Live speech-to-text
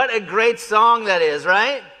What a great song that is,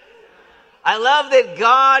 right? I love that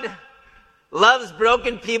God loves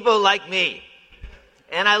broken people like me.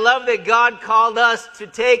 And I love that God called us to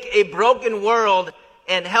take a broken world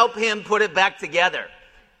and help him put it back together.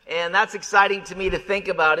 And that's exciting to me to think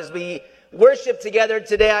about. As we worship together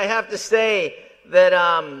today, I have to say that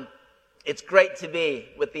it's great to be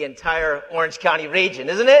with the entire Orange County region,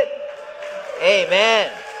 isn't it?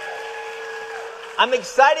 Amen. I'm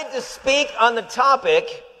excited to speak on the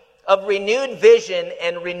topic of renewed vision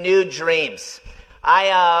and renewed dreams.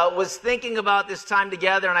 I was thinking about this time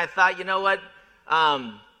together, and I thought, you know what?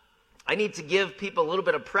 I need to give people a little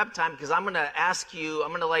bit of prep time, because I'm going to ask you,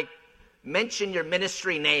 I'm going to mention your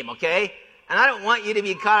ministry name, okay? And I don't want you to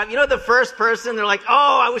be caught up. You know, the first person, they're like,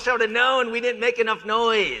 oh, I wish I would have known we didn't make enough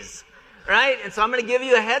noise, right? And so I'm going to give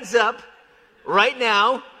you a heads up right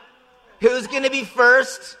now. Who's going to be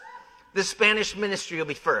first? The Spanish ministry will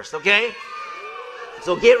be first, okay?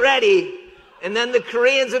 So get ready. And then the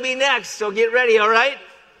Koreans will be next, so get ready, all right?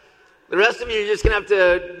 The rest of you are just going to have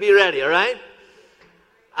to be ready, all right?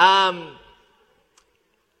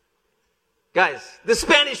 Guys, the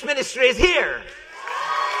Spanish ministry is here.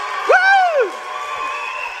 Woo!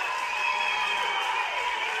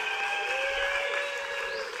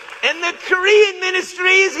 And the Korean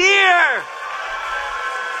ministry is here.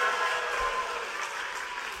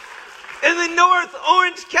 And the North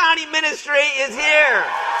Orange County ministry is here.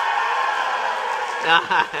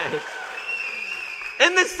 Nice.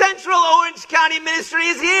 And the Central Orange County ministry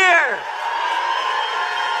is here.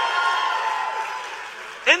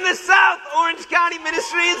 And the South Orange County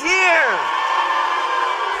ministry is here.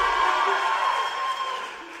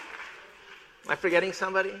 Am I forgetting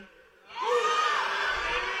somebody?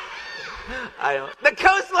 I don't. The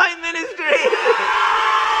Coastline ministry.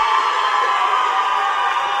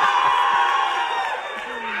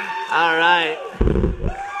 All right.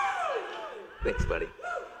 Thanks, buddy.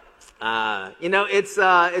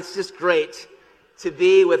 It's just great to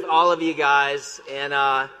be with all of you guys. And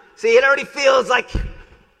see, it already feels like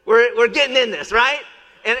we're getting in this, right?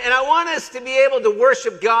 And I want us to be able to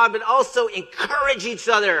worship God, but also encourage each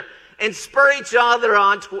other and spur each other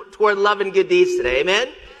on toward love and good deeds today. Amen?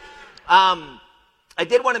 I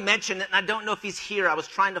did want to mention, and I don't know if he's here. I was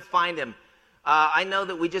trying to find him. I know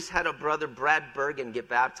that we just had a brother, Brad Bergen, get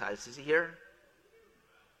baptized. Is he here?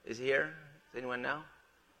 Is he here? Does anyone know?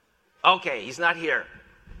 Okay, he's not here.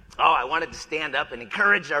 Oh, I wanted to stand up and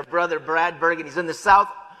encourage our brother, Brad Bergen. He's in the South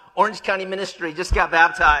Orange County ministry, just got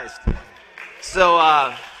baptized. So,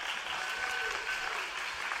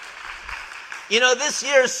 this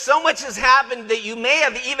year so much has happened that you may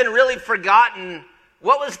have even really forgotten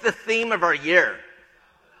what was the theme of our year.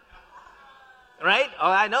 Right? Oh,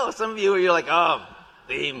 I know. Some of you, you're like, oh,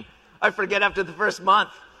 theme. I forget after the first month.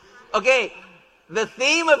 Okay, the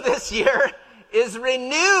theme of this year is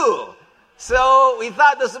renew. So we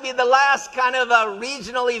thought this would be the last kind of a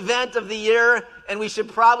regional event of the year, and we should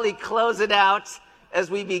probably close it out as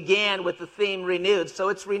we began with the theme renewed. So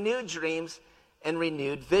it's renewed dreams and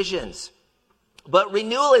renewed visions. But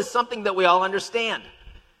renewal is something that we all understand.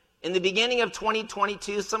 In the beginning of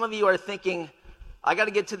 2022, some of you are thinking, I got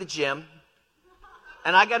to get to the gym,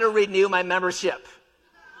 and I got to renew my membership,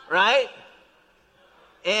 right?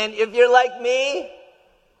 And if you're like me,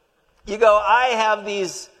 you go, I have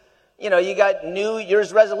these, you got New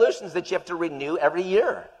Year's resolutions that you have to renew every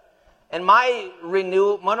year. And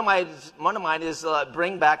one of mine is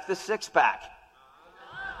bring back the six-pack.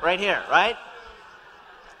 Right here, right?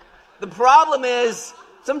 The problem is,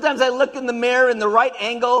 sometimes I look in the mirror in the right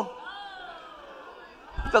angle.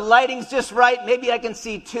 If the lighting's just right, maybe I can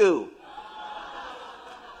see two.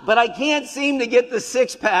 But I can't seem to get the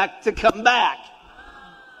six-pack to come back.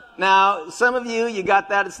 Now, some of you got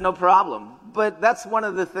that, it's no problem. But that's one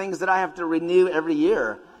of the things that I have to renew every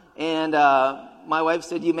year. And my wife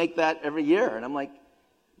said, you make that every year. And I'm like,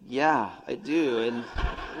 yeah, I do. And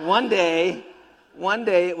one day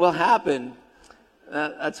it will happen.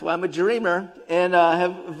 That's why I'm a dreamer and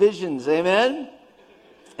have visions. Amen?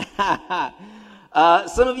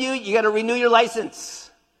 Some of you got to renew your license.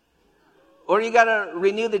 Or you got to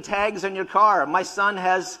renew the tags on your car. My son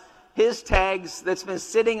has his tags that's been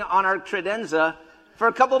sitting on our credenza for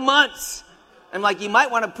a couple months. I'm like, you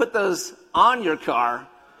might want to put those on your car.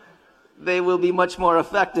 They will be much more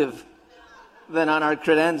effective than on our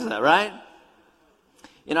credenza, right?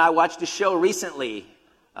 I watched a show recently.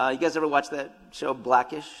 You guys ever watch that show,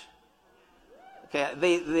 Blackish? Okay,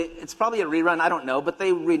 it's probably a rerun, I don't know, but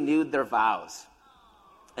they renewed their vows.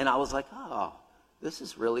 And I was like, oh, this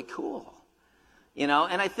is really cool. And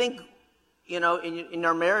I think, in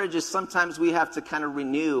our marriages, sometimes we have to kind of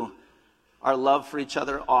renew our love for each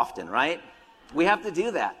other often, right? We have to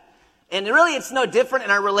do that. And really, it's no different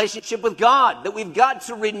in our relationship with God, that we've got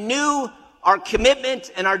to renew our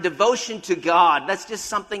commitment and our devotion to God. That's just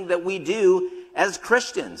something that we do as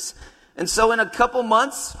Christians. And so in a couple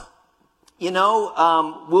months,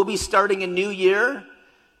 we'll be starting a new year.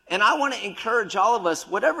 And I want to encourage all of us,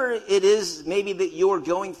 whatever it is maybe that you're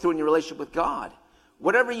going through in your relationship with God,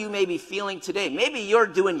 whatever you may be feeling today, maybe you're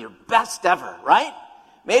doing your best ever, right?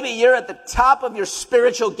 Maybe you're at the top of your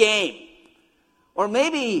spiritual game. Or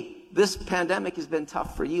maybe this pandemic has been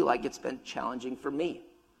tough for you like it's been challenging for me.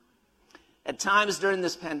 At times during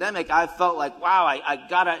this pandemic, I felt like, wow,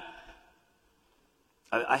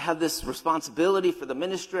 I have this responsibility for the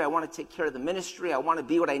ministry. I want to take care of the ministry. I want to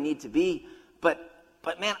be what I need to be.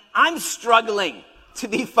 But man, I'm struggling to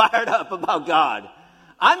be fired up about God.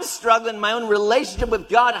 I'm struggling in my own relationship with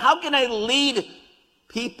God. How can I lead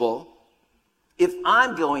people if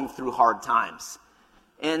I'm going through hard times?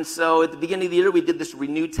 And so at the beginning of the year, we did this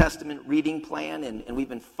New Testament reading plan, and we've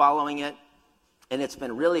been following it. And it's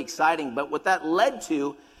been really exciting. But what that led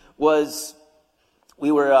to was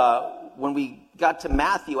when we got to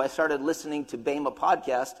Matthew, I started listening to Bema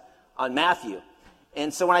podcast on Matthew.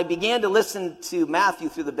 And so when I began to listen to Matthew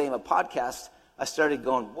through the Bema podcast, I started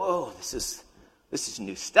going, whoa, this is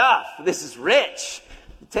new stuff. This is rich.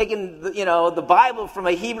 Taking the Bible from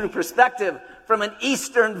a Hebrew perspective, from an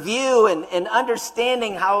Eastern view, and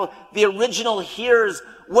understanding how the original hearers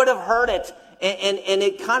would have heard it. And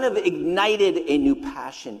it kind of ignited a new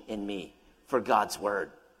passion in me for God's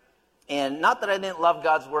word. And not that I didn't love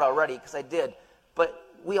God's word already, because I did, but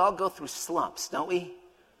we all go through slumps, don't we?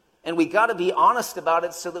 And we got to be honest about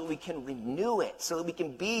it so that we can renew it, so that we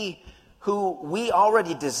can be who we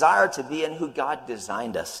already desire to be and who God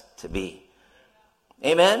designed us to be.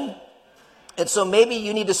 Amen? And so maybe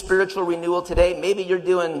you need a spiritual renewal today. Maybe you're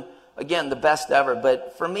doing, again, the best ever.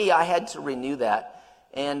 But for me, I had to renew that.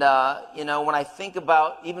 And, when I think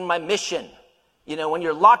about even my mission, when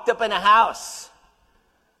you're locked up in a house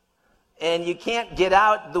and you can't get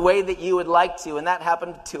out the way that you would like to, and that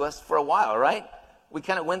happened to us for a while, right? We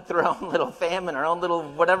kind of went through our own little famine, our own little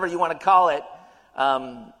whatever you want to call it,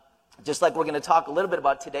 just like we're going to talk a little bit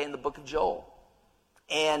about today in the book of Joel.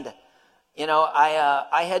 And,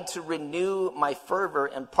 I had to renew my fervor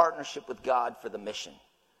and partnership with God for the mission.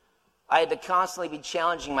 I had to constantly be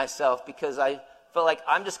challenging myself because I felt like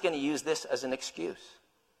I'm just going to use this as an excuse.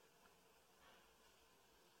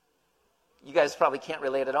 You guys probably can't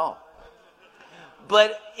relate at all.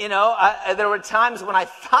 But, there were times when I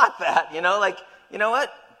thought that, you know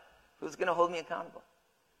what? Who's going to hold me accountable?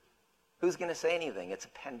 Who's going to say anything? It's a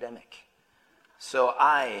pandemic. So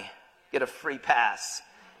I get a free pass.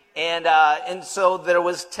 And so there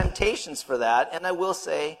was temptations for that. And I will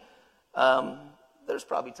say, there's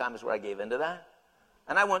probably times where I gave into that.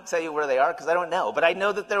 And I won't tell you where they are because I don't know. But I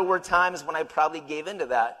know that there were times when I probably gave into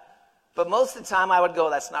that. But most of the time I would go,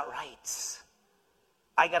 that's not right.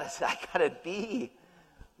 I gotta be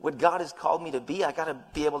what God has called me to be. I gotta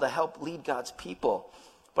be able to help lead God's people.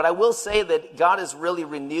 But I will say that God has really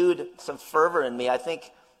renewed some fervor in me. I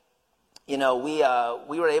think, we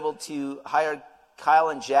were able to hire Kyle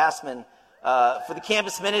and Jasmine for the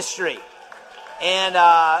campus ministry. And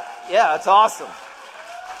it's awesome.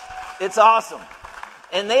 It's awesome.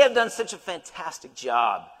 And they have done such a fantastic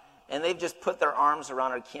job. And they've just put their arms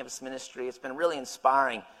around our campus ministry. It's been really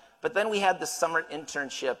inspiring. But then we had the summer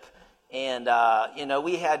internship. And,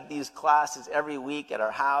 we had these classes every week at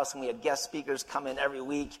our house. And we had guest speakers come in every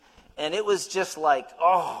week. And it was just like,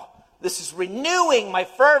 this is renewing my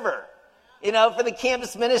fervor, for the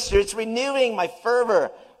campus ministry. It's renewing my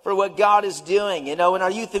fervor for what God is doing. In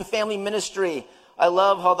our youth and family ministry, I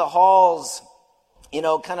love how the halls,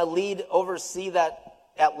 kind of oversee that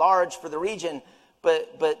at large for the region,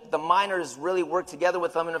 but the minors really work together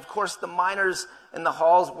with them. And of course, the minors and the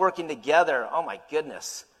halls working together. Oh my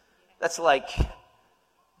goodness. That's like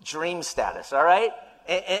dream status, all right?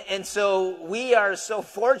 And so we are so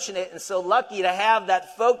fortunate and so lucky to have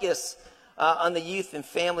that focus on the youth and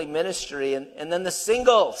family ministry. And then the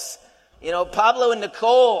singles, Pablo and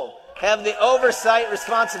Nicole have the oversight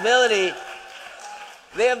responsibility.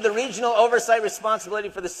 They have the regional oversight responsibility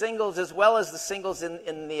for the singles as well as the singles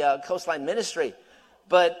in the Coastline ministry.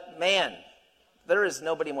 But man, there is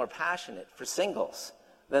nobody more passionate for singles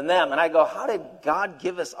than them. And I go, how did God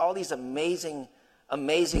give us all these amazing,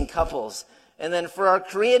 amazing couples? And then for our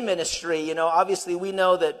Korean ministry, obviously we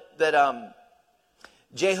know that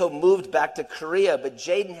Jeho moved back to Korea, but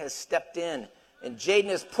Jaden has stepped in. And Jaden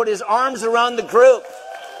has put his arms around the group.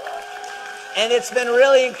 And it's been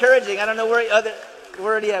really encouraging. I don't know where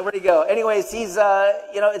Where'd he go? Anyways, he's,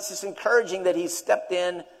 it's just encouraging that he's stepped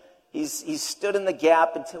in. He's stood in the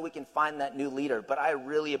gap until we can find that new leader. But I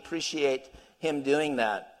really appreciate him doing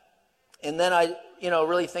that. And then I,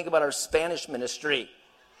 really think about our Spanish ministry.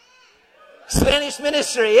 Spanish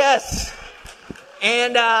ministry, yes.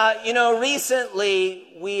 And,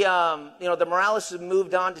 recently we, the Morales have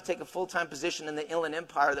moved on to take a full-time position in the Inland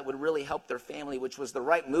Empire that would really help their family, which was the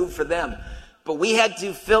right move for them. But we had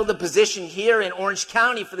to fill the position here in Orange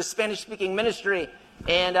County for the Spanish-speaking ministry.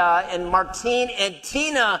 And Martine and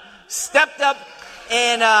Tina stepped up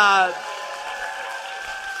and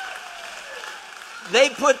they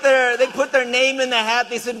put their name in the hat.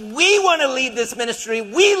 They said, we want to lead this ministry.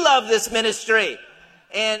 We love this ministry.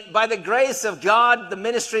 And by the grace of God, the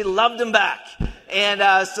ministry loved them back.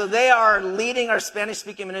 And so they are leading our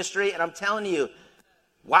Spanish-speaking ministry. And I'm telling you,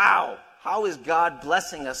 wow, how is God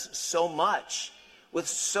blessing us so much with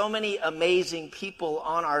so many amazing people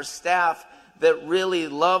on our staff that really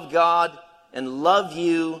love God and love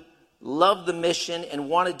you, love the mission, and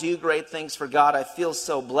want to do great things for God. I feel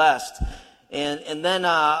so blessed. And then,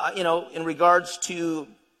 in regards to,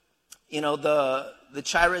 the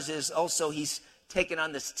Chires is also, he's taken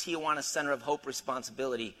on this Tijuana Center of Hope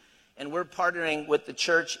responsibility. And we're partnering with the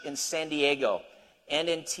church in San Diego and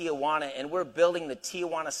in Tijuana, and we're building the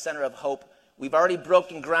Tijuana Center of Hope. We've already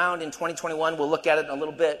broken ground in 2021. We'll look at it in a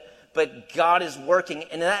little bit. But God is working,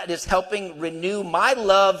 and that is helping renew my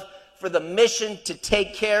love for the mission to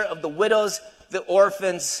take care of the widows, the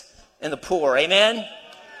orphans, and the poor. Amen?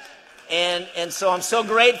 And so I'm so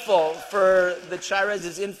grateful for the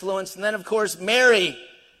Chires' influence. And then, of course, Mary,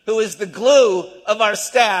 who is the glue of our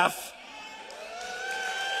staff.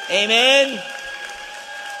 Amen?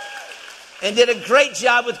 And did a great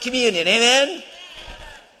job with communion. Amen?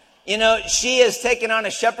 She has taken on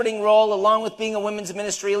a shepherding role along with being a women's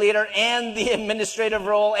ministry leader and the administrative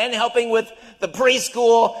role and helping with the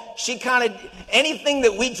preschool. She anything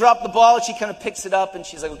that we drop the ball, she kind of picks it up and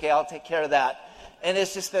she's like, okay, I'll take care of that. And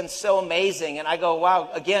it's just been so amazing. And I go, wow,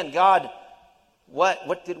 again, God,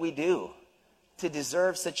 what did we do to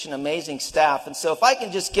deserve such an amazing staff? And so if I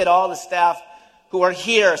can just get all the staff who are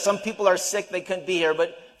here, some people are sick, they couldn't be here,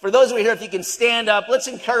 but for those who are here, if you can stand up, let's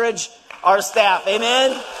encourage our staff.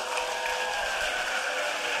 Amen?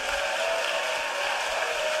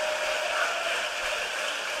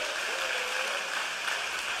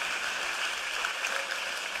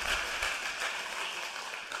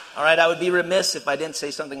 All right, I would be remiss if I didn't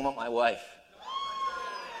say something about my wife.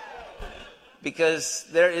 Because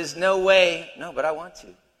there is no way, no, but I want to.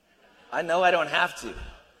 I know I don't have to.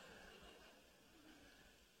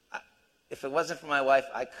 If it wasn't for my wife,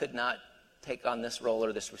 I could not take on this role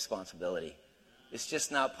or this responsibility. It's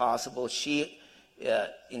just not possible. She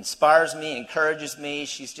inspires me, encourages me.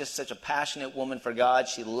 She's just such a passionate woman for God.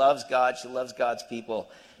 She loves God. She loves God's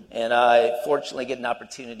people. And I fortunately get an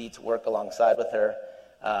opportunity to work alongside with her.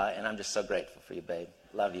 And I'm just so grateful for you, babe.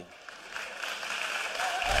 Love you.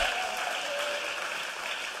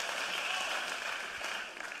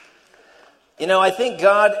 I think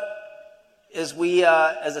God, as we,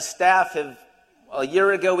 as a staff, a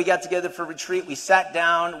year ago, we got together for retreat. We sat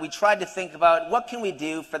down. We tried to think about what can we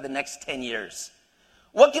do for the next 10 years?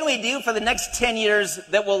 What can we do for the next 10 years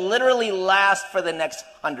that will literally last for the next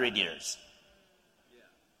 100 years?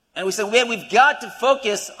 And we said, we've got to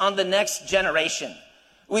focus on the next generation.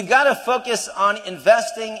 We've got to focus on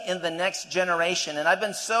investing in the next generation. And I've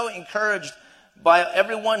been so encouraged by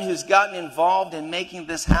everyone who's gotten involved in making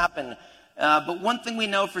this happen. But one thing we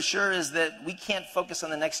know for sure is that we can't focus on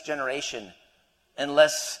the next generation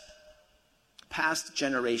unless past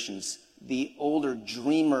generations, the older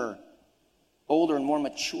and more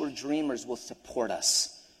mature dreamers will support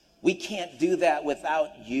us. We can't do that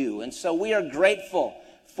without you. And so we are grateful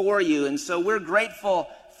for you. And so we're grateful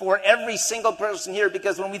for every single person here,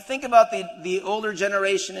 because when we think about the older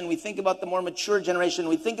generation and we think about the more mature generation,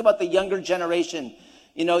 we think about the younger generation,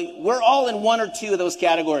 we're all in one or two of those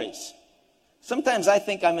categories. Sometimes I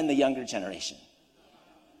think I'm in the younger generation.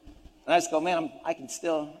 And I just go, man, I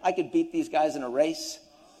could beat these guys in a race.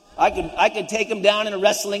 I could take them down in a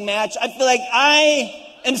wrestling match. I feel like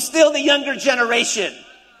I am still the younger generation.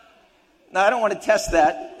 Now, I don't want to test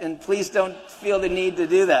that, and please don't feel the need to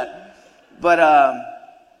do that.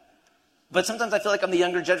 But sometimes I feel like I'm the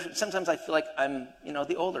younger generation. Sometimes I feel like I'm,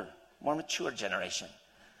 the older, more mature generation.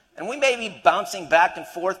 And we may be bouncing back and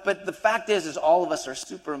forth, but the fact is all of us are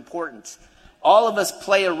super important. All of us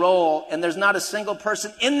play a role, and there's not a single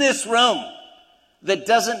person in this room that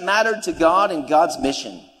doesn't matter to God and God's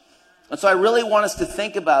mission. And so I really want us to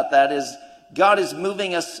think about that as God is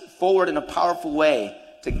moving us forward in a powerful way.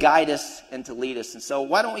 guide us and to lead us. And so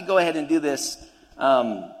why don't we go ahead and do this?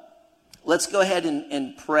 Let's go ahead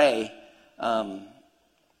and pray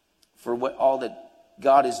for what all that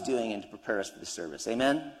God is doing and to prepare us for the service.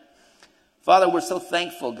 Amen? Father, we're so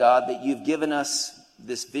thankful, God, that you've given us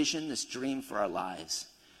this vision, this dream for our lives.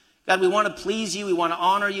 God, we want to please you. We want to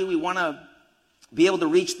honor you. We want to be able to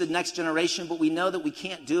reach the next generation, but we know that we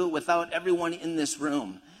can't do it without everyone in this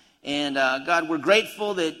room. And God, we're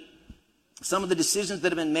grateful that some of the decisions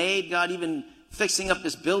that have been made, God, even fixing up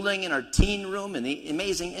this building and our teen room and the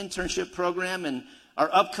amazing internship program and our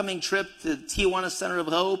upcoming trip to Tijuana Center of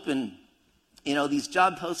Hope and, you know, these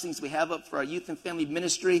job postings we have up for our youth and family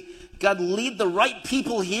ministry. God, lead the right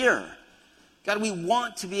people here. God, we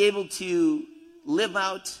want to be able to live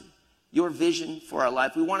out your vision for our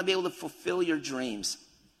life. We want to be able to fulfill your dreams.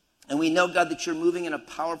 And we know, God, that you're moving in a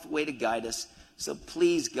powerful way to guide us. So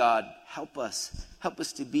please, God, help us. Help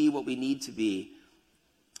us to be what we need to be.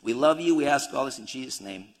 We love you. We ask all this in Jesus'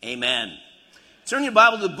 name. Amen. Turn your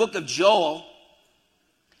Bible to the book of Joel.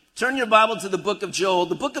 Turn your Bible to the book of Joel.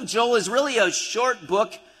 The book of Joel is really a short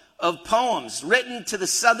book of poems written to the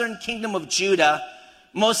southern kingdom of Judah,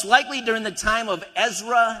 most likely during the time of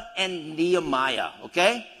Ezra and Nehemiah,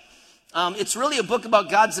 okay? It's really a book about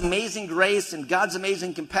God's amazing grace and God's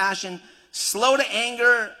amazing compassion, slow to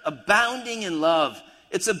anger, abounding in love.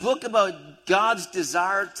 It's a book about God's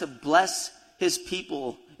desire to bless his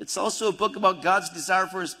people. It's also a book about God's desire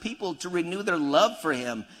for his people to renew their love for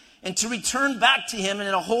him and to return back to him in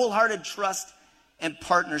a wholehearted trust and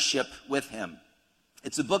partnership with him.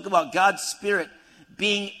 It's a book about God's Spirit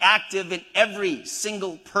being active in every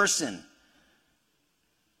single person,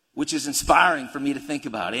 which is inspiring for me to think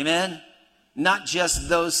about. Amen? Not just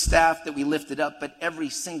those staff that we lifted up, but every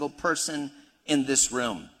single person in this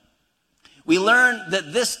room. We learn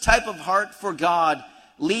that this type of heart for God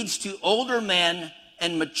leads to older men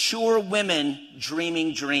and mature women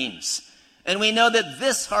dreaming dreams. And we know that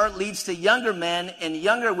this heart leads to younger men and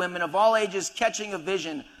younger women of all ages catching a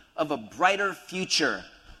vision of a brighter future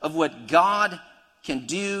of what God can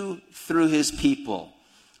do through his people.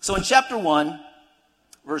 So in chapter 1,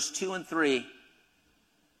 verse 2 and 3,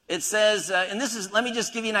 it says, and this is, let me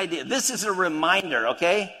just give you an idea. This is a reminder,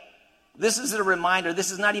 okay? This is a reminder.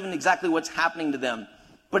 This is not even exactly what's happening to them.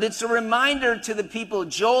 But it's a reminder to the people.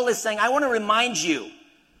 Joel is saying, I want to remind you.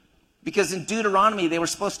 Because in Deuteronomy, they were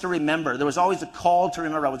supposed to remember. There was always a call to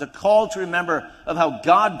remember. It was a call to remember of how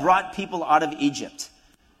God brought people out of Egypt.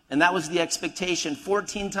 And that was the expectation.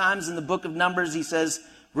 14 times in the book of Numbers, he says,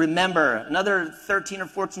 remember. Another 13 or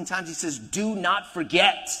 14 times, he says, do not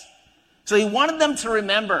forget. So he wanted them to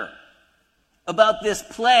remember about this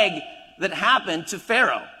plague that happened to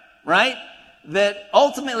Pharaoh, right? That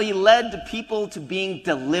ultimately led to people to being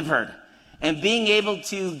delivered and being able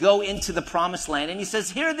to go into the promised land. And he says,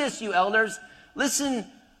 hear this, you elders. Listen,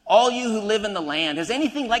 all you who live in the land. Has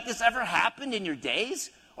anything like this ever happened in your days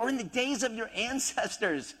or in the days of your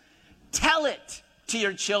ancestors? Tell it to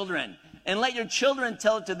your children and let your children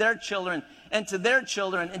tell it to their children and to their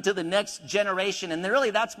children and to the next generation. And really,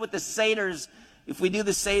 that's what the Seders, if we do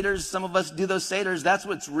the Seders, some of us do those Seders, that's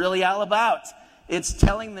what it's really all about. It's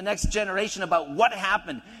telling the next generation about what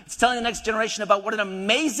happened. It's telling the next generation about what an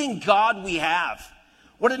amazing God we have.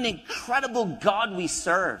 What an incredible God we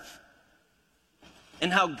serve.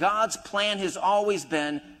 And how God's plan has always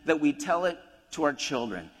been that we tell it to our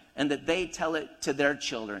children and that they tell it to their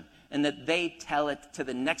children and that they tell it to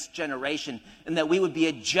the next generation and that we would be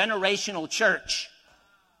a generational church.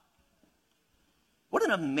 What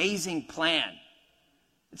an amazing plan.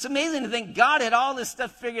 It's amazing to think God had all this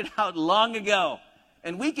stuff figured out long ago.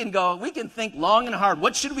 And we can think long and hard.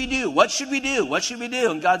 What should we do? What should we do? What should we do?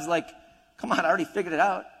 And God's like, come on, I already figured it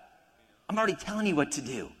out. I'm already telling you what to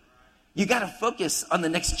do. You got to focus on the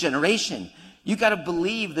next generation. You got to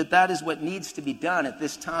believe that that is what needs to be done at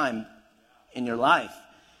this time in your life.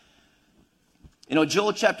 You know,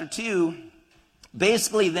 Joel chapter 2,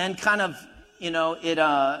 basically then kind of,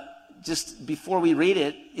 just before we read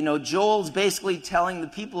it, Joel's basically telling the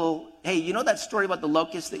people, hey, you know that story about the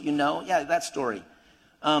locust that you know? Yeah, that story.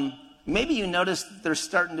 Maybe you noticed there's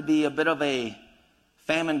starting to be a bit of a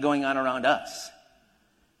famine going on around us.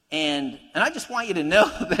 And I just want you to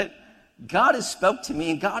know that God has spoke to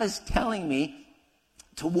me and God is telling me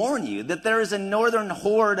to warn you that there is a northern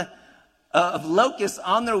horde of locusts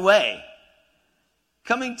on their way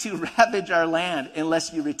coming to ravage our land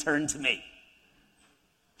unless you return to me.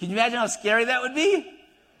 Can you imagine how scary that would be?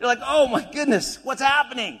 You're like, oh my goodness, what's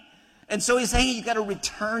happening? And so he's saying, you got to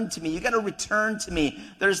return to me. You got to return to me.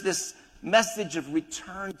 There's this message of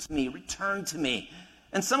return to me, return to me.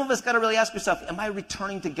 And some of us got to really ask yourself, am I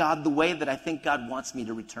returning to God the way that I think God wants me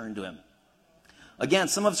to return to him? Again,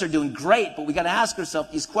 some of us are doing great, but we got to ask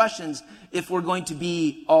ourselves these questions if we're going to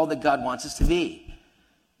be all that God wants us to be.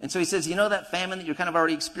 And so he says, you know that famine that you're kind of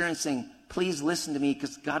already experiencing, please listen to me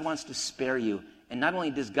because God wants to spare you. And not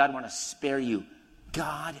only does God want to spare you,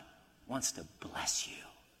 God wants to bless you.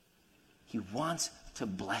 He wants to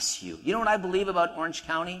bless you. You know what I believe about Orange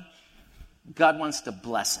County? God wants to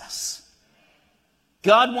bless us.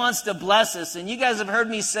 God wants to bless us. And you guys have heard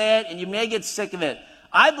me say it, and you may get sick of it.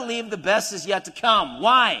 I believe the best is yet to come.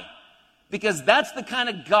 Why? Because that's the kind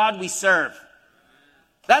of God we serve.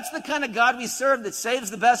 That's the kind of God we serve that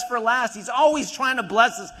saves the best for last. He's always trying to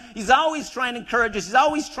bless us. He's always trying to encourage us. He's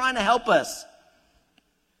always trying to help us.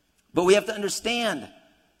 But we have to understand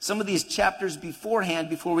some of these chapters beforehand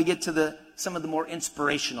before we get to some of the more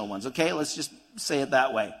inspirational ones. Okay, let's just say it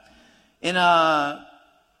that way. In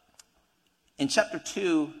chapter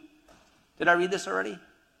 2, did I read this already?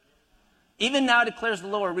 Even now declares the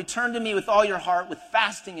Lord, return to me with all your heart, with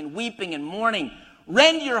fasting and weeping and mourning.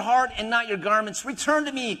 Rend your heart and not your garments. Return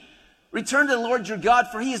to me. Return to the Lord your God,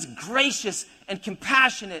 for he is gracious and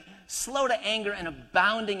compassionate, slow to anger and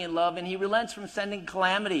abounding in love, and he relents from sending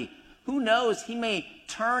calamity. Who knows? He may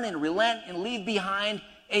turn and relent and leave behind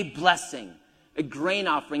a blessing, a grain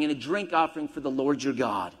offering and a drink offering for the Lord your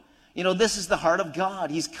God. You know, this is the heart of God.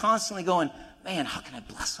 He's constantly going, man, how can I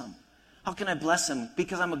bless him? How can I bless him?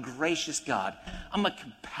 Because I'm a gracious God. I'm a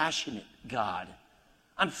compassionate God.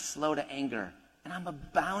 I'm slow to anger. And I'm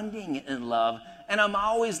abounding in love. And I'm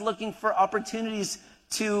always looking for opportunities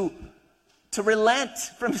to relent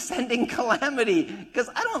from sending calamity. Because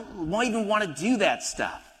I don't even want to do that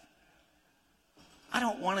stuff. I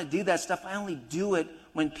don't want to do that stuff. I only do it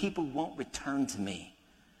when people won't return to me.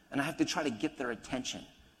 And I have to try to get their attention.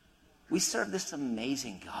 We serve this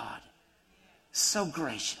amazing God. So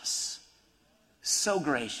gracious. So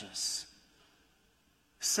gracious.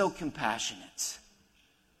 So compassionate.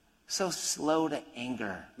 So slow to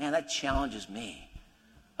anger. Man, that challenges me.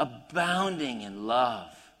 Abounding in love.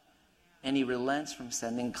 And he relents from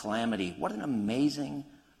sending calamity. What an amazing,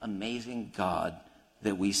 amazing God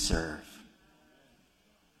that we serve.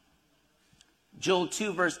 Joel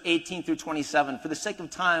 2, verse 18 through 27. For the sake of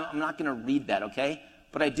time, I'm not going to read that, okay?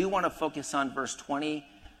 But I do want to focus on verse 20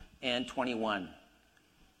 and 21.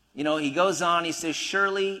 You know, he goes on, he says,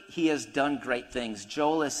 surely he has done great things.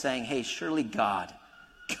 Joel is saying, hey, surely God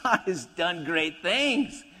has done great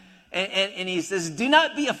things. And he says, do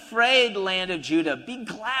not be afraid, land of Judah. Be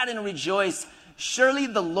glad and rejoice. Surely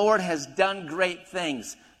the Lord has done great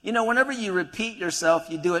things. You know, whenever you repeat yourself,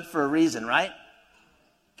 you do it for a reason, right?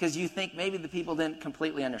 Because you think maybe the people didn't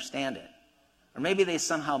completely understand it. Or maybe they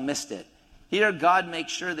somehow missed it. Here, God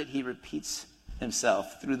makes sure that he repeats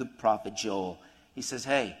himself through the prophet Joel. He says,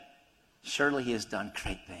 hey, surely he has done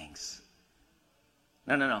great things.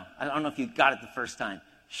 No. I don't know if you got it the first time.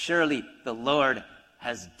 Surely the Lord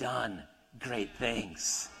has done great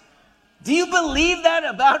things. Do you believe that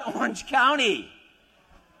about Orange County?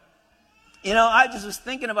 You know, I just was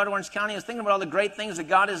thinking about Orange County. I was thinking about all the great things that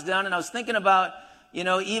God has done. And I was thinking about, you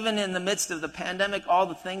know, even in the midst of the pandemic, all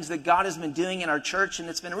the things that God has been doing in our church. And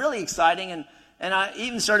it's been really exciting. And I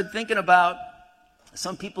even started thinking about,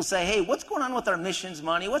 some people say, hey, what's going on with our missions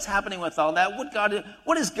money? What's happening with all that?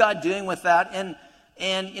 What is God doing with that?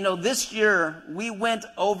 And you know, this year we went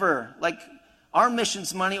over, like our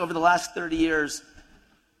missions money over the last 30 years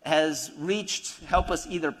has help us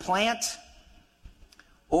either plant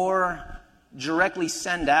or directly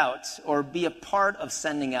send out or be a part of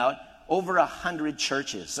sending out over 100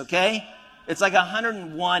 churches, okay? It's like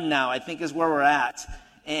 101 now, I think is where we're at.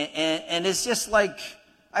 And it's just like,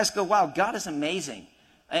 I just go, wow, God is amazing.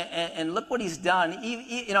 And look what he's done.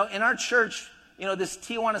 You know, in our church, you know, this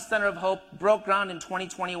Tijuana Center of Hope broke ground in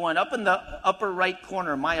 2021. Up in the upper right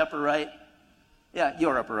corner, my upper right. Yeah,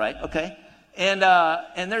 your upper right, okay. And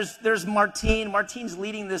there's Martine. Martine's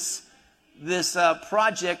leading this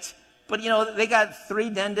project. But, you know, they got 3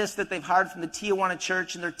 dentists that they've hired from the Tijuana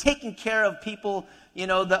church, and they're taking care of people, you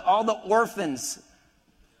know, all the orphans.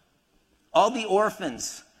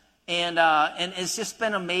 And it's just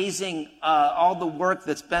been amazing, all the work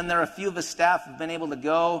that's been there. A few of the staff have been able to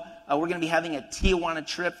go. We're going to be having a Tijuana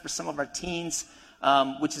trip for some of our teens,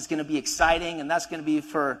 which is going to be exciting. And that's going to be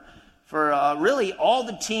for really all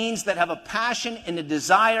the teens that have a passion and a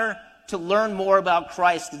desire to learn more about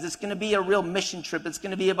Christ. Because it's going to be a real mission trip. It's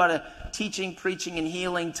going to be about a teaching, preaching, and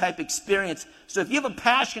healing type experience. So if you have a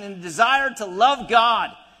passion and a desire to love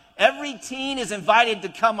God, every teen is invited to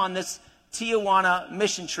come on this Tijuana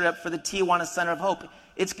mission trip for the Tijuana Center of Hope.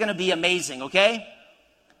 It's going to be amazing, okay?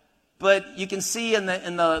 But you can see in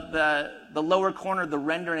the lower corner the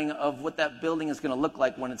rendering of what that building is going to look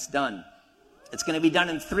like when it's done. It's going to be done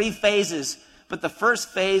in 3 phases, but the first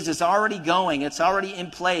phase is already going. It's already in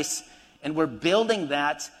place, and we're building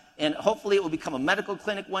that, and hopefully it will become a medical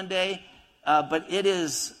clinic one day, but it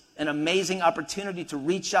is an amazing opportunity to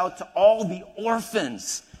reach out to all the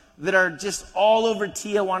orphans that are just all over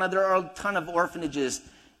Tijuana. There are a ton of orphanages,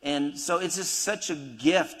 and so it's just such a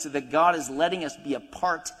gift that God is letting us be a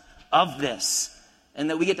part of this, and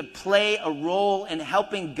that we get to play a role in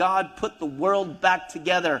helping God put the world back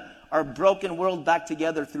together, our broken world back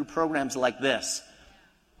together through programs like this.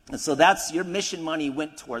 And so that's your mission money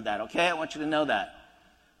went toward that, okay? I want you to know that.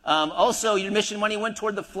 Also, your mission money went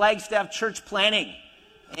toward the Flagstaff church planning.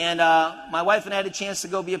 And my wife and I had a chance to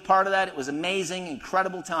go be a part of that. It was amazing,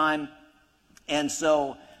 incredible time. And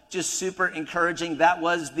so just super encouraging. That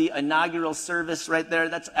was the inaugural service right there.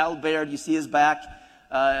 That's Al Baird. You see his back.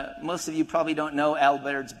 Most of you probably don't know Al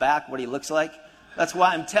Baird's back, what he looks like. That's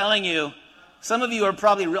why I'm telling you. Some of you are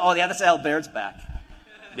probably, oh yeah, that's Al Baird's back.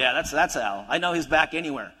 Yeah, that's Al. I know his back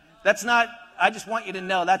anywhere. That's not, I just want you to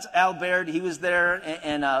know, that's Al Baird. He was there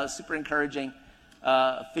and super encouraging,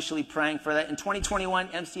 officially praying for that. In 2021,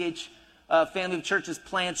 MCH Family of Churches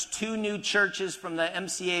plants 2 new churches from the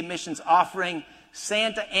MCA Missions offering,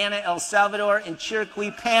 Santa Ana, El Salvador, and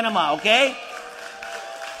Chiriquí, Panama, okay?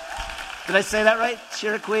 Did I say that right?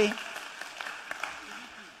 Chiriquí?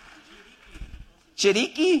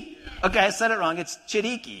 Chiriquí? Okay, I said it wrong. It's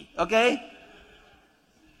Chiriquí, okay?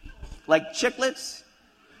 Like chiclets?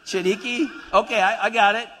 Chiriquí? Okay, I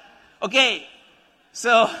got it. Okay,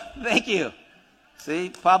 so thank you. See,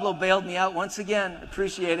 Pablo bailed me out once again.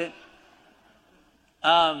 Appreciate it.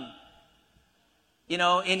 You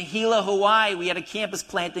know, in Hilo, Hawaii, we had a campus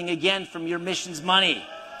planting again from your missions money,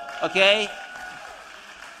 okay?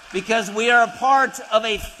 Because we are a part of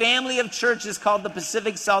a family of churches called the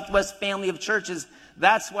Pacific Southwest Family of Churches.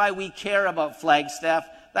 That's why we care about Flagstaff.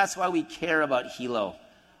 That's why we care about Hilo.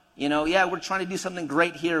 You know, yeah, we're trying to do something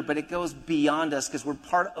great here, but it goes beyond us because we're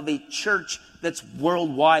part of a church that's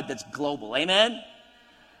worldwide, that's global. Amen?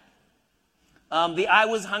 The I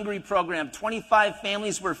Was Hungry program. 25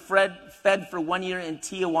 families were fed for 1 year in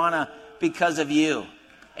Tijuana because of you.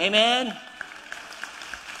 Amen?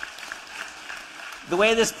 The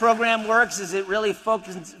way this program works is it really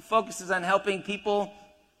focuses on helping people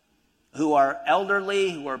who are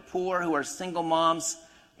elderly, who are poor, who are single moms,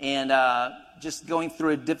 and just going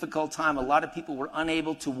through a difficult time. A lot of people were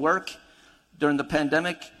unable to work during the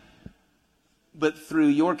pandemic, but through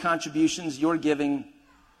your contributions, your giving,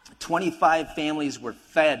 25 families were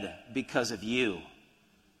fed because of you.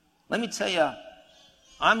 Let me tell you,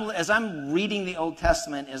 as I'm reading the Old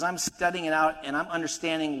Testament, as I'm studying it out, and I'm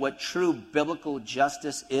understanding what true biblical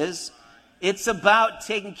justice is, it's about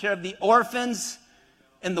taking care of the orphans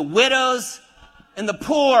and the widows and the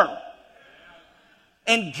poor.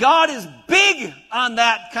 And God is big on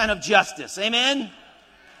that kind of justice. Amen?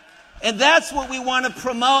 And that's what we want to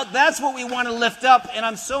promote. That's what we want to lift up. And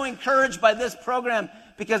I'm so encouraged by this program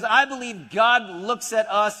because I believe God looks at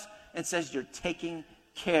us and says, you're taking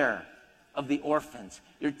care of the orphans.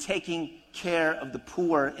 You're taking care of the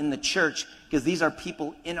poor in the church because these are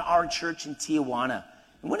people in our church in Tijuana.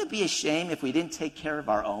 And wouldn't it be a shame if we didn't take care of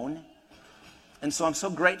our own? And so I'm so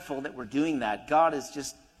grateful that we're doing that.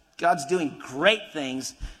 God's doing great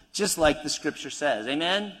things just like the scripture says.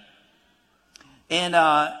 Amen? And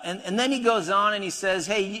then he goes on and he says,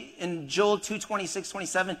 hey, in Joel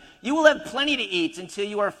 2:26-27, you will have plenty to eat until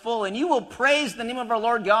you are full, and you will praise the name of our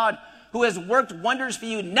Lord God, who has worked wonders for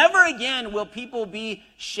you. Never again will people be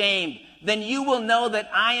shamed. Then you will know that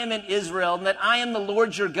I am in Israel, and that I am the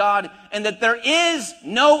Lord your God, and that there is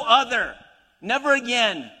no other. Never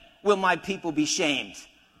again will my people be shamed.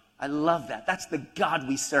 I love that. That's the God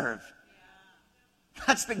we serve.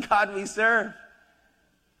 That's the God we serve.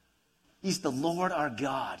 He's the Lord our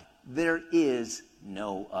God. There is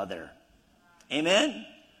no other. Amen?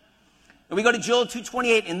 And we go to Joel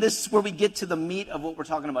 2:28, and this is where we get to the meat of what we're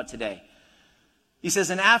talking about today. He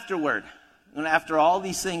says, and afterward, and after all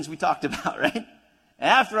these things we talked about, right?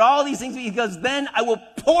 After all these things, he goes, then I will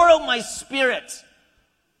pour out my spirit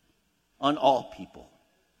on all people.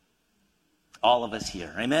 All of us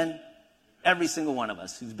here. Amen? Every single one of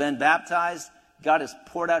us who's been baptized, God has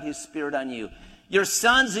poured out his spirit on you. Your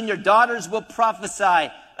sons and your daughters will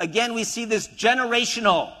prophesy. Again, we see this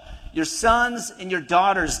generational. Your sons and your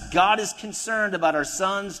daughters. God is concerned about our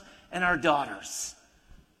sons and our daughters.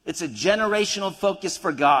 It's a generational focus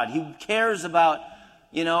for God. He cares about,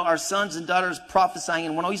 our sons and daughters prophesying.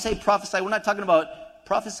 And when we say prophesy, we're not talking about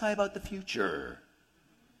prophesy about the future.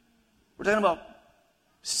 We're talking about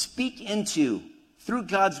speak into, through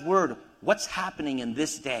God's word, what's happening in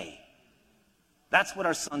this day. That's what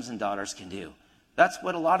our sons and daughters can do. That's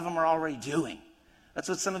what a lot of them are already doing. That's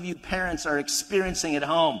what some of you parents are experiencing at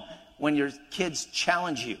home when your kids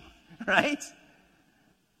challenge you, right?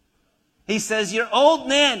 He says, your old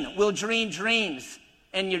men will dream dreams,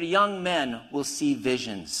 and your young men will see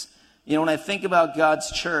visions. You know, when I think about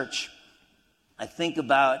God's church, I think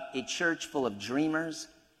about a church full of dreamers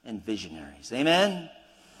and visionaries. Amen?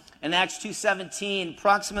 In Acts 2:17,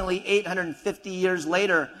 approximately 850 years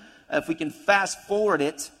later, if we can fast forward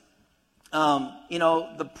it,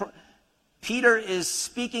 Peter is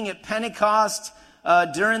speaking at Pentecost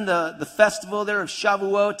during the festival there of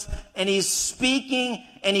Shavuot, and he's speaking,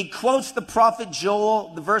 and he quotes the prophet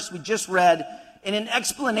Joel, the verse we just read, in an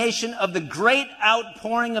explanation of the great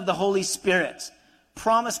outpouring of the Holy Spirit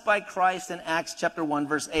promised by Christ in Acts chapter 1,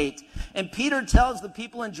 verse 8. And Peter tells the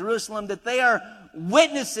people in Jerusalem that they are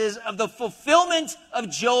witnesses of the fulfillment of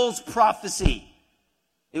Joel's prophecy.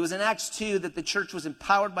 It was in Acts 2 that the church was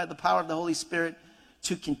empowered by the power of the Holy Spirit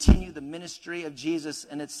to continue the ministry of Jesus.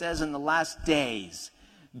 And it says in the last days,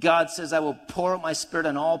 God says, I will pour out my Spirit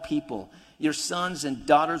on all people. Your sons and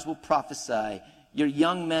daughters will prophesy. Your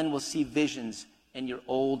young men will see visions, and your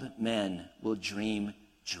old men will dream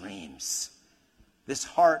dreams. This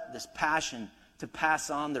heart, this passion to pass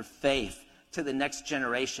on their faith to the next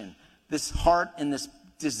generation. This heart and this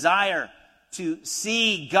desire to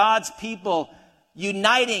see God's people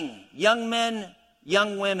uniting young men,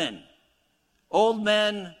 young women, old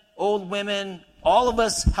men, old women, all of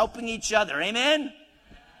us helping each other. Amen?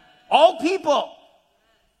 All people.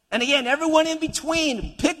 And again, everyone in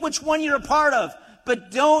between. Pick which one you're a part of.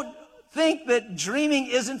 But don't think that dreaming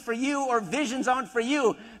isn't for you or visions aren't for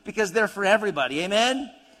you, because they're for everybody.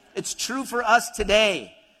 Amen? It's true for us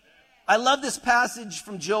today. I love this passage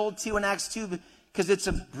from Joel 2 and Acts 2 because it's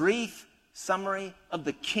a brief summary of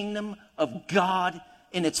the kingdom of God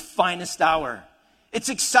in its finest hour. It's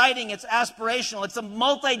exciting, it's aspirational, it's a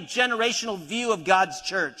multi-generational view of God's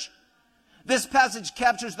church. This passage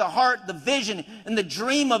captures the heart, the vision, and the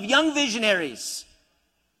dream of young visionaries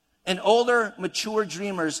and older, mature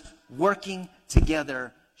dreamers working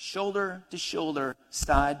together, shoulder to shoulder,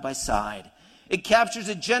 side by side. It captures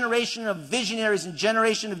a generation of visionaries and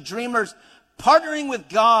generation of dreamers partnering with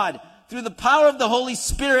God through the power of the Holy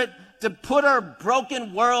Spirit to put our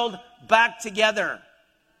broken world back together.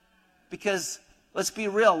 Because, let's be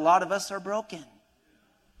real, a lot of us are broken.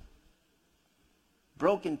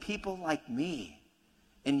 Broken people like me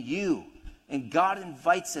and you. And God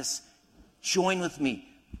invites us, join with me,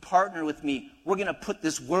 partner with me. We're going to put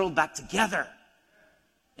this world back together.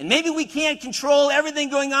 And maybe we can't control everything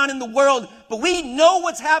going on in the world, but we know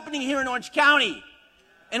what's happening here in Orange County.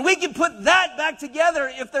 And we can put that back together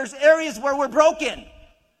if there's areas where we're broken.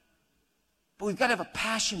 But we've got to have a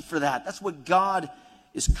passion for that. That's what God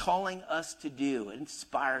is calling us to do. It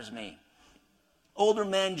inspires me. Older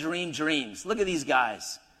men dream dreams. Look at these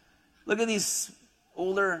guys. Look at these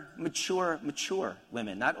older, mature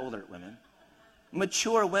women. Not older women.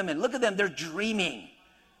 Mature women. Look at them. They're dreaming.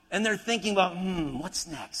 And they're thinking about, what's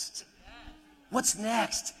next? What's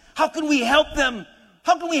next? How can we help them?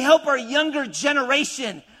 How can we help our younger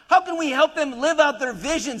generation? How can we help them live out their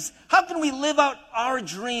visions? How can we live out our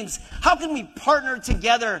dreams? How can we partner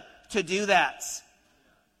together to do that?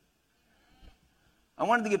 I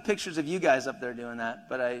wanted to get pictures of you guys up there doing that,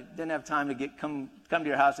 but I didn't have time to come to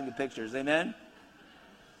your house and get pictures. Amen?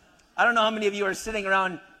 I don't know how many of you are sitting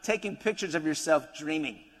around taking pictures of yourself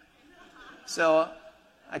dreaming. So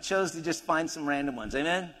I chose to just find some random ones.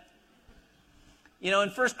 Amen? You know, in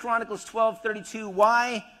 1 Chronicles 12:32,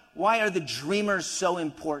 why are the dreamers so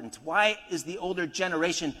important? Why is the older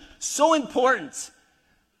generation so important?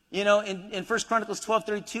 You know, in 1 Chronicles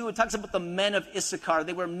 12:32, it talks about the men of Issachar.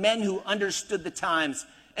 They were men who understood the times,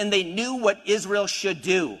 and they knew what Israel should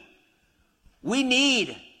do. We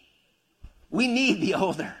need the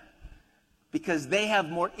older, because they have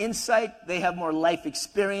more insight, they have more life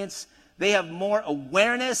experience, they have more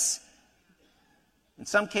awareness, in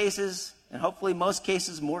some cases, and hopefully most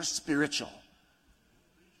cases, more spiritual.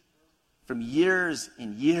 From years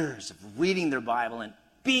and years of reading their Bible and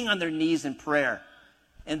being on their knees in prayer.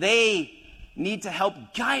 And they need to help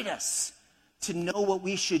guide us to know what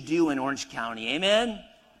we should do in Orange County. Amen?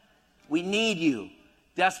 We need you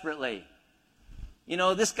desperately. You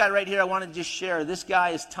know, this guy right here, I want to just share. This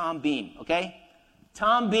guy is Tom Beam, okay?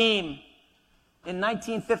 Tom Beam, in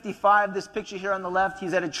 1955, this picture here on the left,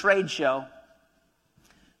 he's at a trade show.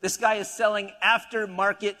 This guy is selling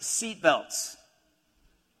aftermarket seatbelts.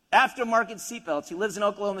 Aftermarket seatbelts. He lives in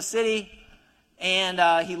Oklahoma City,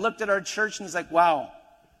 and he looked at our church, and he's like, wow,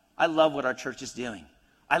 I love what our church is doing.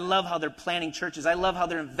 I love how they're planning churches. I love how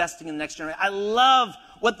they're investing in the next generation. I love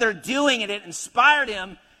what they're doing, and it inspired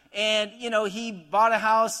him. And, he bought a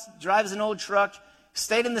house, drives an old truck,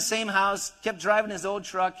 stayed in the same house, kept driving his old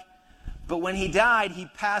truck. But when he died, he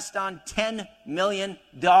passed on $10 million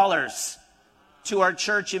to our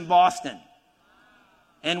church in Boston.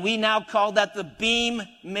 And we now call that the Beam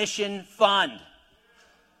Mission Fund.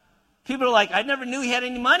 People are like, I never knew he had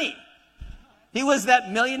any money. He was that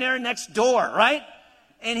millionaire next door, right?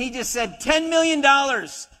 And he just said, $10 million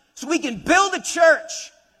so we can build a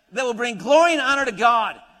church that will bring glory and honor to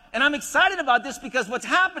God. And I'm excited about this because what's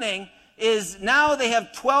happening is now they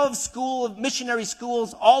have 12 missionary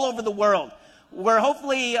schools all over the world, where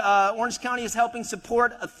hopefully Orange County is helping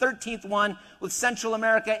support a 13th one with Central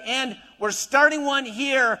America, and we're starting one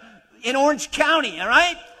here in Orange County, all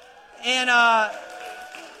right? And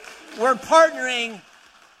we're partnering.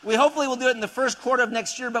 We hopefully will do it in the first quarter of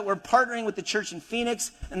next year, but we're partnering with the church in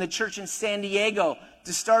Phoenix and the church in San Diego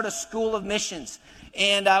to start a school of missions.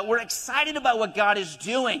 And we're excited about what God is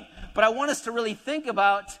doing, but I want us to really think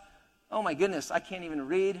about, oh my goodness, I can't even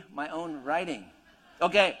read my own writing.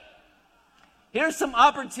 Okay. Here's some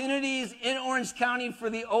opportunities in Orange County for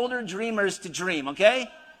the older dreamers to dream, okay?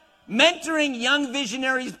 Mentoring Young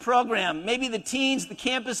Visionaries program. Maybe the teens, the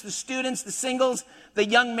campus, the students, the singles, the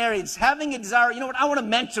young marrieds. Having a desire, I want to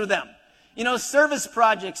mentor them. Service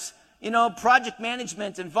projects, project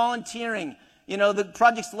management and volunteering. The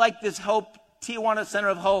projects like this Hope, Tijuana Center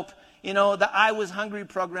of Hope. The I Was Hungry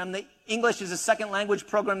program. The English is a second language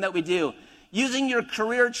program that we do. Using your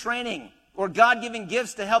career training or God-given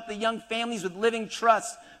gifts to help the young families with living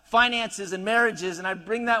trust, finances, and marriages. And I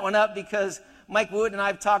bring that one up because Mike Wood and I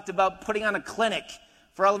have talked about putting on a clinic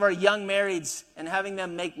for all of our young marrieds and having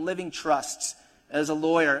them make living trusts as a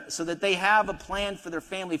lawyer so that they have a plan for their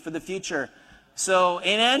family for the future. So,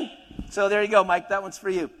 amen? So there you go, Mike. That one's for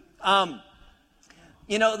you. The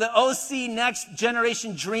OC Next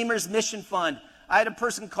Generation Dreamers Mission Fund. I had a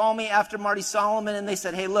person call me after Marty Solomon, and they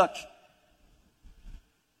said, hey, look,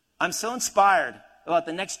 I'm so inspired about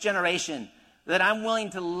the next generation that I'm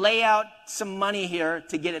willing to lay out some money here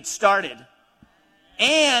to get it started.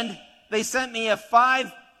 And they sent me a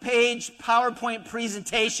 5-page PowerPoint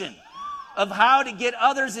presentation of how to get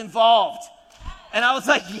others involved. And I was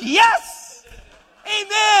like, yes!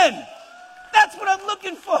 Amen! That's what I'm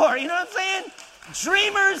looking for. You know what I'm saying?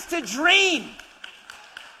 Dreamers to dream.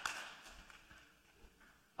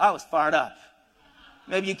 I was fired up.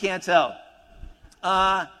 Maybe you can't tell.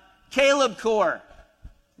 Caleb Core.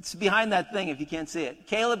 It's behind that thing if you can't see it.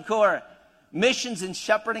 Caleb Core. Missions and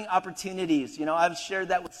shepherding opportunities. I've shared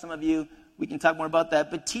that with some of you. We can talk more about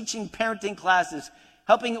that. But teaching parenting classes,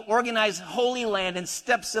 helping organize Holy Land and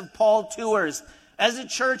Steps of Paul tours. As a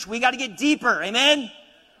church, we got to get deeper. Amen?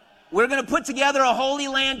 We're going to put together a Holy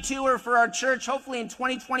Land tour for our church, hopefully in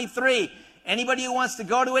 2023. Anybody who wants to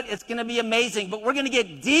go to it, it's going to be amazing. But we're going to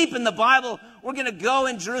get deep in the Bible. We're going to go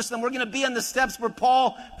in Jerusalem. We're going to be on the steps where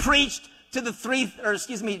Paul preached to the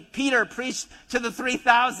Peter preached to the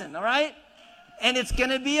 3,000, all right? And it's going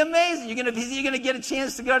to be amazing. You're going to get a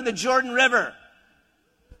chance to go to the Jordan River.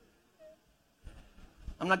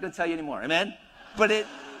 I'm not going to tell you anymore, amen? But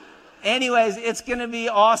anyways, it's going to be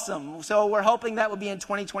awesome. So we're hoping that will be in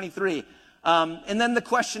 2023. And then the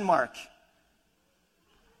question mark.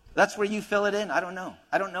 That's where you fill it in. I don't know.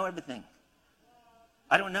 I don't know everything.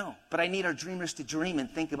 I don't know. But I need our dreamers to dream and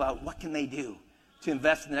think about what can they do to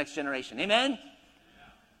invest in the next generation. Amen?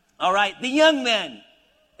 All right. The young men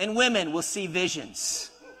and women will see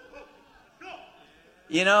visions.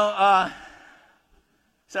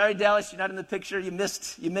 Sorry, Dallas, you're not in the picture. You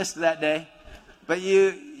missed that day. But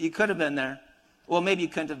you could have been there. Well, maybe you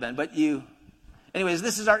couldn't have been, but anyways,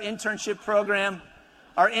 this is our internship program.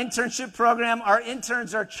 Our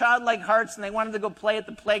interns are childlike hearts, and they wanted to go play at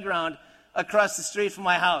the playground across the street from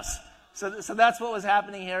my house. So that's what was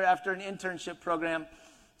happening here after an internship program.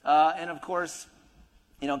 And of course,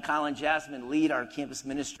 Kyle and Jasmine lead our campus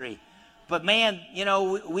ministry. But man,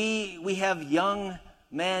 we have young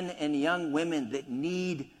men and young women that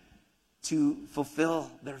need to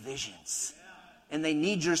fulfill their visions. And they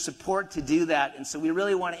need your support to do that. And so we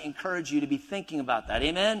really want to encourage you to be thinking about that.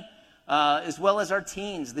 Amen? As well as our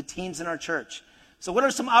teens, the teens in our church. So what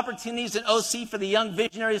are some opportunities in OC for the young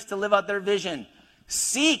visionaries to live out their vision?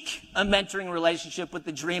 Seek a mentoring relationship with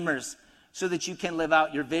the dreamers so that you can live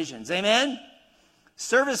out your visions. Amen?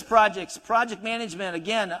 Service projects, project management,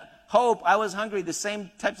 again, Hope, I Was Hungry, the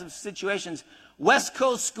same types of situations. West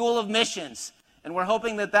Coast School of Missions. And we're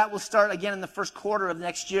hoping that will start again in the first quarter of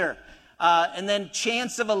next year. And then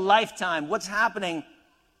Chance of a Lifetime. What's happening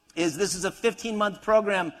is this is a 15-month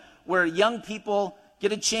program where young people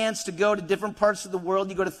get a chance to go to different parts of the world.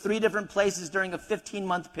 You go to 3 different places during a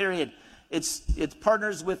 15-month period. It's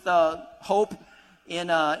partners with Hope in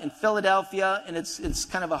Philadelphia, and it's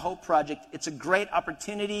kind of a hope project. It's a great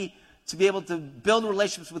opportunity to be able to build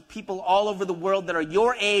relationships with people all over the world that are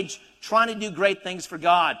your age, trying to do great things for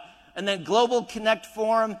God. And then Global Connect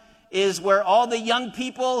Forum is where all the young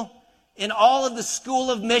people in all of the School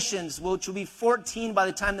of Missions, which will be 14 by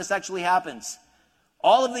the time this actually happens,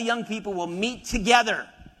 all of the young people will meet together,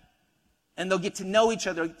 and they'll get to know each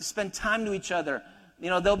other, spend time to each other.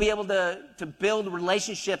 They'll be able to build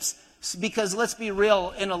relationships, because let's be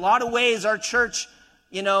real, in a lot of ways, our church,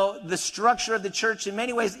 the structure of the church in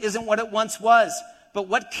many ways isn't what it once was. But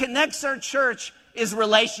what connects our church is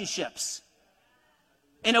relationships.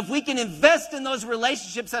 And if we can invest in those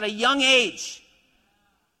relationships at a young age,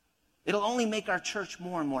 it'll only make our church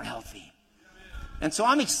more and more healthy. And so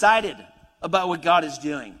I'm excited about what God is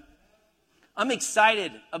doing. I'm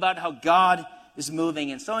excited about how God is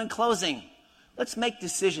moving. And so in closing, let's make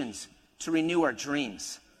decisions to renew our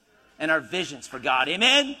dreams and our visions for God.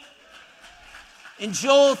 Amen? In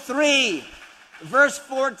Joel 3, verse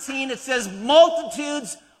 14, it says,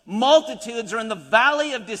 multitudes are in the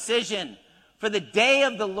valley of decision, for the day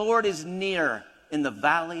of the Lord is near in the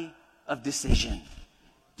valley of decision.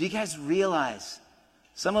 Do you guys realize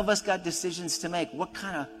some of us got decisions to make? What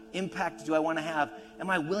kind of impact do I want to have? Am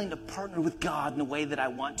I willing to partner with God in the way that I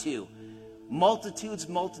want to? Multitudes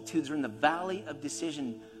are in the valley of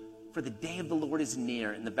decision, for the day of the Lord is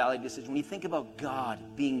near in the valley of decision. When you think about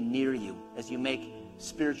God being near you as you make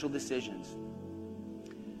spiritual decisions.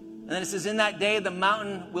 And then it says, in that day the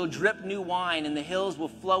mountain will drip new wine, and the hills will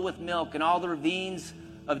flow with milk, and all the ravines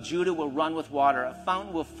of Judah will run with water. A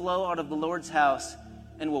fountain will flow out of the Lord's house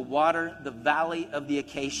and will water the valley of the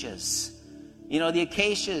acacias. The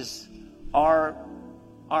acacias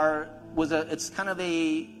it's kind of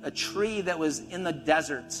a tree that was in the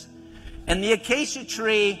deserts. And the acacia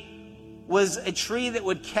tree was a tree that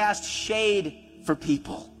would cast shade for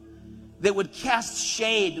people, that would cast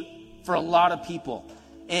shade for a lot of people.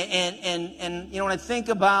 And when I think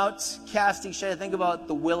about casting shade, I think about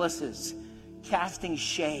the Willises casting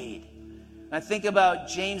shade. I think about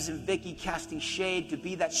James and Vicky casting shade to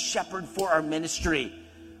be that shepherd for our ministry.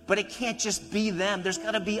 But it can't just be them. There's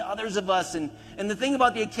got to be others of us. And the thing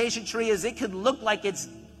about the acacia tree is it could look like this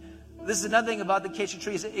is another thing about the acacia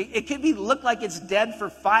tree, is it could look like it's dead for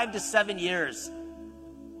 5 to 7 years.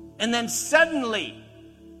 And then suddenly,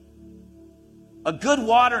 a good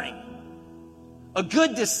watering, a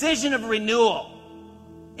good decision of renewal,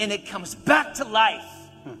 and it comes back to life.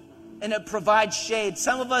 And it provides shade.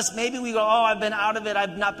 Some of us, maybe we go, I've been out of it.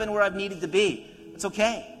 I've not been where I've needed to be. It's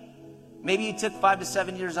okay. Maybe you took 5 to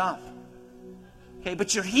 7 years off. Okay,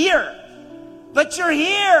 but you're here. But you're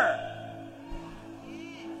here.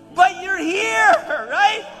 But you're here,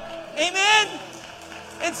 right? Amen?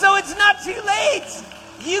 And so it's not too late.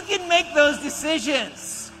 You can make those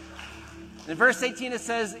decisions. In verse 18 it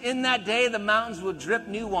says, in that day the mountains will drip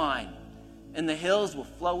new wine, and the hills will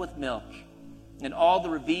flow with milk, and all the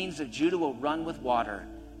ravines of Judah will run with water.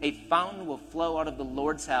 A fountain will flow out of the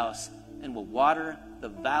Lord's house and will water the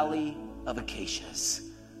valley of acacias.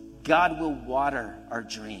 God will water our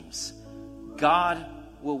dreams. God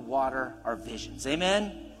will water our visions.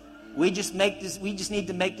 Amen? We just need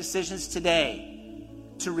to make decisions today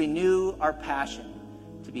to renew our passion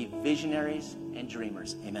to be visionaries and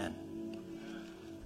dreamers. Amen.